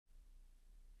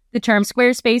The term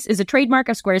Squarespace is a trademark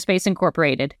of Squarespace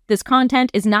Incorporated. This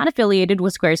content is not affiliated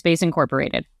with Squarespace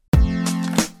Incorporated.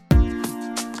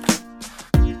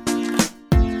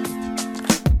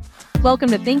 Welcome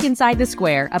to Think Inside the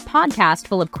Square, a podcast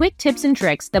full of quick tips and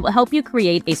tricks that will help you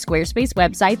create a Squarespace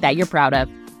website that you're proud of.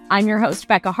 I'm your host,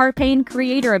 Becca Harpain,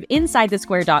 creator of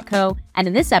InsideTheSquare.co, and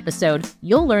in this episode,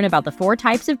 you'll learn about the 4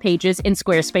 types of pages in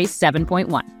Squarespace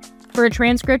 7.1. For a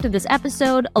transcript of this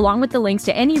episode, along with the links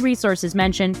to any resources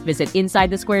mentioned, visit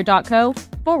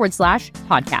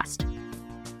InsideTheSquare.co/podcast.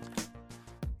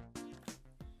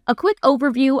 A quick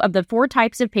overview of the 4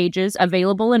 types of pages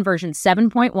available in version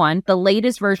 7.1, the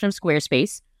latest version of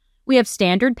Squarespace. We have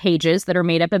standard pages that are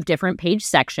made up of different page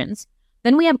sections.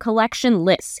 Then we have collection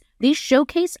lists. These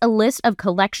showcase a list of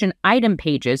collection item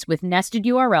pages with nested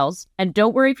URLs. And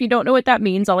don't worry if you don't know what that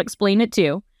means, I'll explain it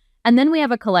too. And then we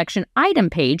have a collection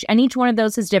item page, and each one of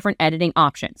those has different editing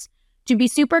options. To be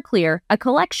super clear, a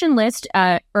collection list,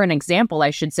 or an example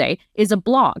I should say, is a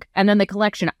blog. And then the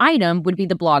collection item would be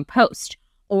the blog post.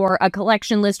 Or a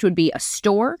collection list would be a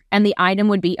store, and the item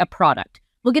would be a product.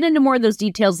 We'll get into more of those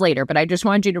details later, but I just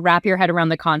wanted you to wrap your head around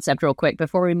the concept real quick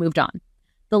before we moved on.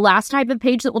 The last type of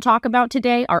page that we'll talk about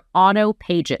today are auto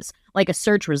pages, like a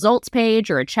search results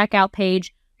page or a checkout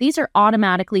page. These are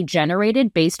automatically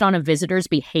generated based on a visitor's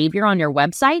behavior on your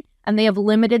website, and they have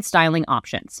limited styling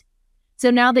options.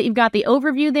 So now that you've got the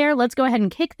overview there, let's go ahead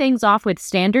and kick things off with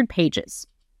standard pages.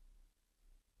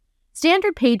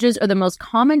 Standard pages are the most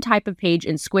common type of page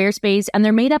in Squarespace, and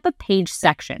they're made up of page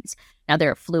sections. Now, there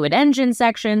are fluid engine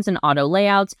sections and auto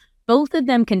layouts. Both of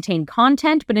them contain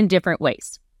content, but in different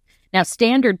ways. Now,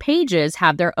 standard pages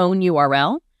have their own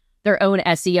URL, their own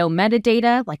SEO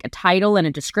metadata, like a title and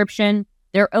a description,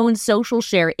 their own social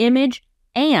share image,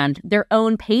 and their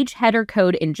own page header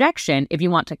code injection if you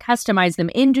want to customize them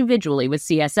individually with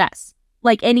CSS.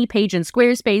 Like any page in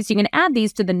Squarespace, you can add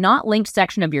these to the not linked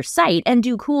section of your site and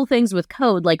do cool things with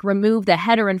code like remove the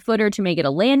header and footer to make it a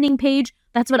landing page.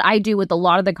 That's what I do with a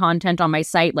lot of the content on my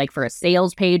site, like for a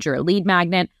sales page or a lead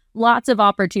magnet. Lots of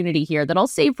opportunity here that I'll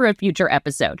save for a future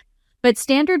episode. But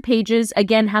standard pages,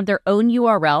 again, have their own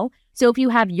URL. So if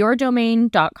you have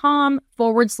yourdomain.com/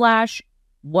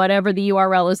 whatever the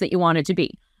URL is that you want it to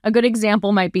be. A good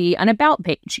example might be an about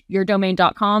page,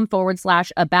 yourdomain.com/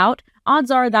 about. Odds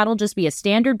are that'll just be a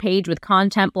standard page with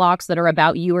content blocks that are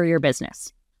about you or your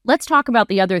business. Let's talk about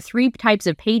the other 3 types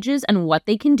of pages and what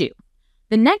they can do.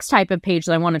 The next type of page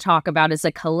that I want to talk about is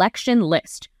a collection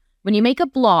list. When you make a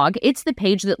blog, it's the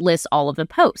page that lists all of the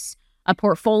posts. A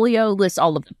portfolio lists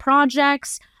all of the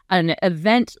projects. An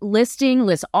event listing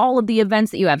lists all of the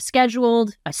events that you have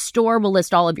scheduled. A store will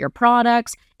list all of your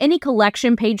products. Any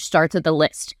collection page starts at the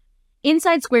list.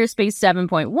 Inside Squarespace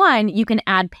 7.1, you can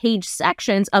add page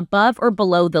sections above or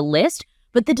below the list,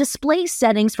 but the display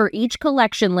settings for each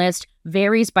collection list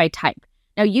varies by type.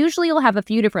 Now, usually you'll have a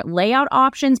few different layout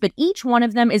options, but each one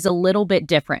of them is a little bit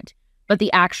different. But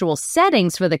the actual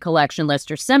settings for the collection list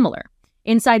are similar.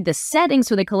 Inside the settings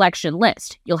for the collection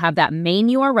list, you'll have that main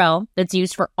URL that's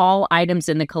used for all items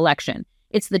in the collection.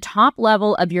 It's the top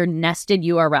level of your nested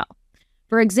URL.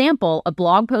 For example, a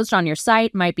blog post on your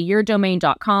site might be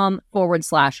yourdomain.com/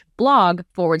 blog/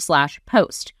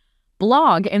 post.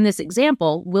 Blog, in this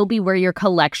example, will be where your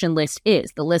collection list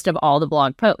is, the list of all the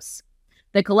blog posts.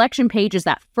 The collection page is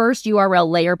that first URL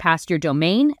layer past your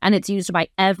domain, and it's used by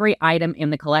every item in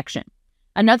the collection.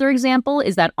 Another example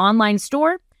is that online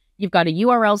store. You've got a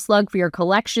URL slug for your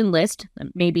collection list,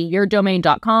 maybe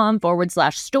yourdomain.com/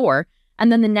 store,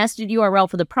 and then the nested URL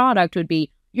for the product would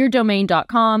be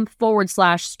yourdomain.com/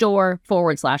 store/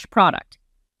 product.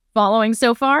 Following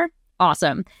so far?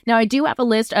 Awesome. Now, I do have a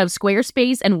list of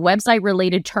Squarespace and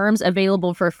website-related terms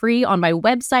available for free on my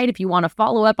website. If you want to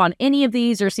follow up on any of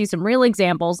these or see some real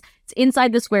examples, it's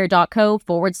InsideTheSquare.co/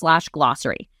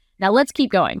 glossary. Now, let's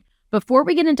keep going. Before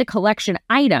we get into collection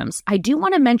items, I do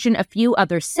want to mention a few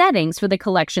other settings for the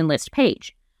collection list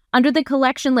page. Under the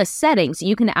collection list settings,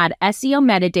 you can add SEO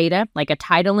metadata, like a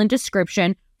title and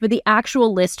description, for the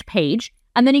actual list page,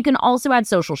 and then you can also add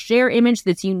social share image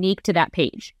that's unique to that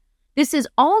page. This is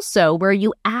also where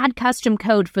you add custom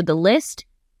code for the list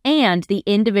and the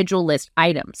individual list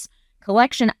items.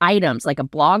 Collection items, like a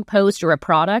blog post or a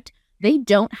product, they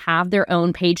don't have their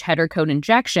own page header code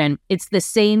injection. It's the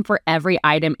same for every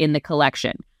item in the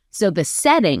collection. So the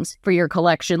settings for your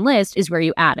collection list is where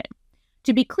you add it.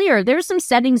 To be clear, there's some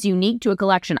settings unique to a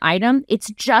collection item.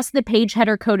 It's just the page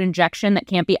header code injection that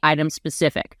can't be item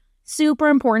specific. Super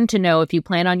important to know if you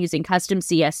plan on using custom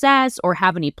CSS or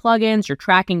have any plugins or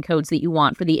tracking codes that you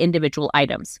want for the individual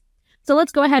items. So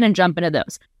let's go ahead and jump into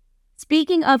those.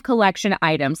 Speaking of collection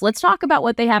items, let's talk about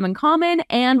what they have in common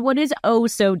and what is oh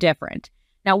so different.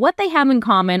 Now, what they have in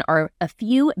common are a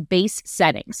few base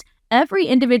settings. Every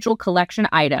individual collection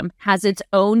item has its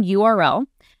own URL,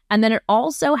 and then it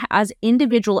also has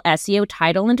individual SEO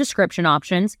title and description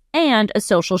options and a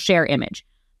social share image.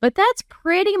 But that's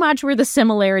pretty much where the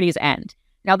similarities end.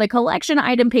 Now, the collection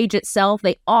item page itself,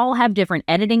 they all have different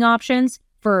editing options.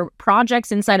 For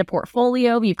projects inside a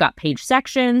portfolio, you've got page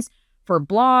sections. For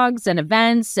blogs and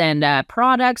events and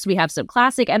products, we have some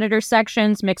classic editor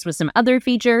sections mixed with some other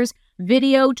features.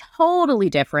 Video, totally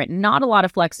different, not a lot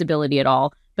of flexibility at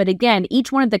all. But again,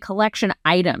 each one of the collection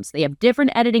items, they have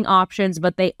different editing options,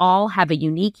 but they all have a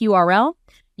unique URL,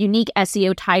 unique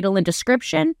SEO title and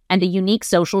description, and a unique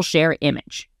social share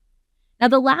image. Now,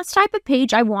 the last type of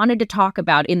page I wanted to talk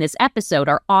about in this episode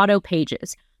are auto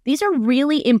pages. These are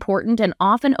really important and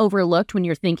often overlooked when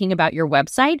you're thinking about your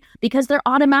website because they're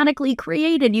automatically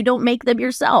created. You don't make them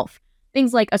yourself.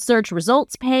 Things like a search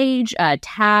results page, a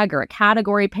tag or a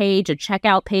category page, a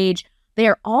checkout page, they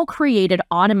are all created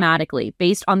automatically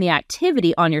based on the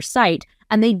activity on your site,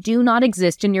 and they do not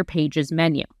exist in your pages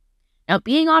menu. Now,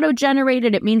 being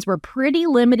auto-generated, it means we're pretty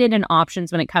limited in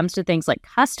options when it comes to things like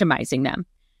customizing them.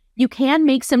 You can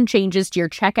make some changes to your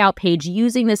checkout page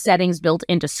using the settings built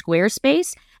into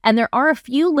Squarespace, and there are a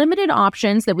few limited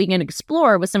options that we can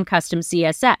explore with some custom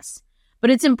CSS.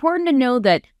 But it's important to know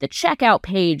that the checkout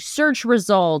page, search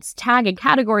results, tag and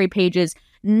category pages,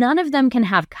 none of them can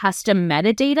have custom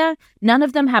metadata. None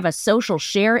of them have a social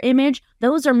share image.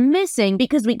 Those are missing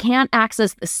because we can't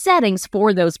access the settings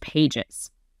for those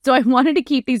pages. So I wanted to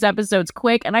keep these episodes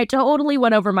quick, and I totally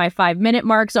went over my 5-minute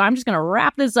mark, so I'm just going to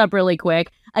wrap this up really quick.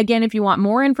 Again, if you want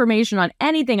more information on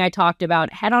anything I talked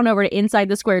about, head on over to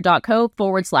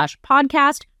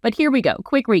insidethesquare.co/podcast. But here we go.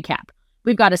 Quick recap.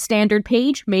 We've got a standard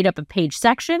page made up of page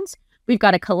sections. We've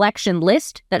got a collection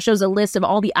list that shows a list of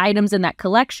all the items in that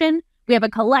collection. We have a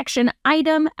collection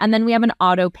item, and then we have an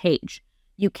auto page.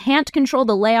 You can't control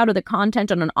the layout of the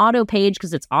content on an auto page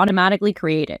because it's automatically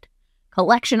created.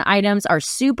 Collection items are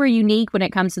super unique when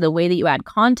it comes to the way that you add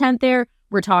content there.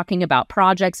 We're talking about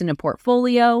projects in a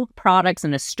portfolio, products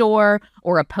in a store,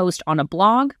 or a post on a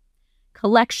blog.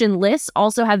 Collection lists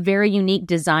also have very unique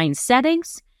design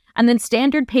settings. And then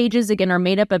standard pages, again, are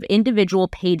made up of individual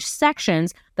page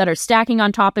sections that are stacking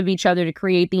on top of each other to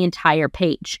create the entire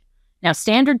page. Now,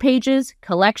 standard pages,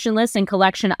 collection lists, and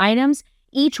collection items,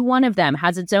 each one of them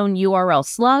has its own URL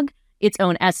slug, its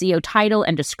own SEO title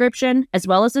and description, as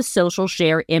well as a social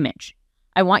share image.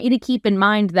 I want you to keep in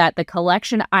mind that the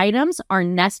collection items are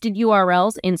nested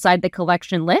URLs inside the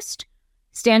collection list.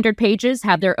 Standard pages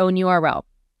have their own URL.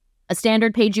 A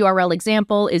standard page URL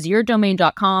example is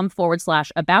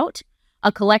yourdomain.com/about.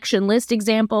 A collection list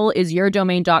example is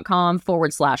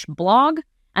yourdomain.com/blog.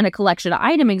 And a collection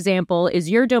item example is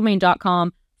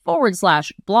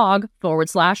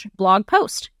yourdomain.com/blog/blog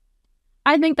post.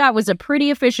 I think that was a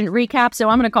pretty efficient recap, so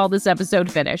I'm going to call this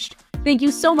episode finished. Thank you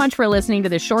so much for listening to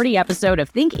this shorty episode of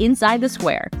Think Inside the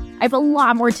Square. I have a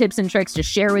lot more tips and tricks to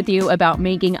share with you about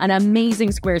making an amazing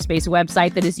Squarespace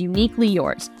website that is uniquely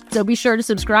yours. So be sure to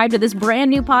subscribe to this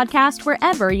brand new podcast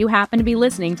wherever you happen to be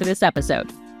listening to this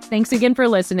episode. Thanks again for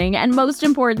listening, and most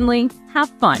importantly,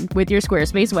 have fun with your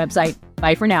Squarespace website.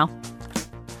 Bye for now.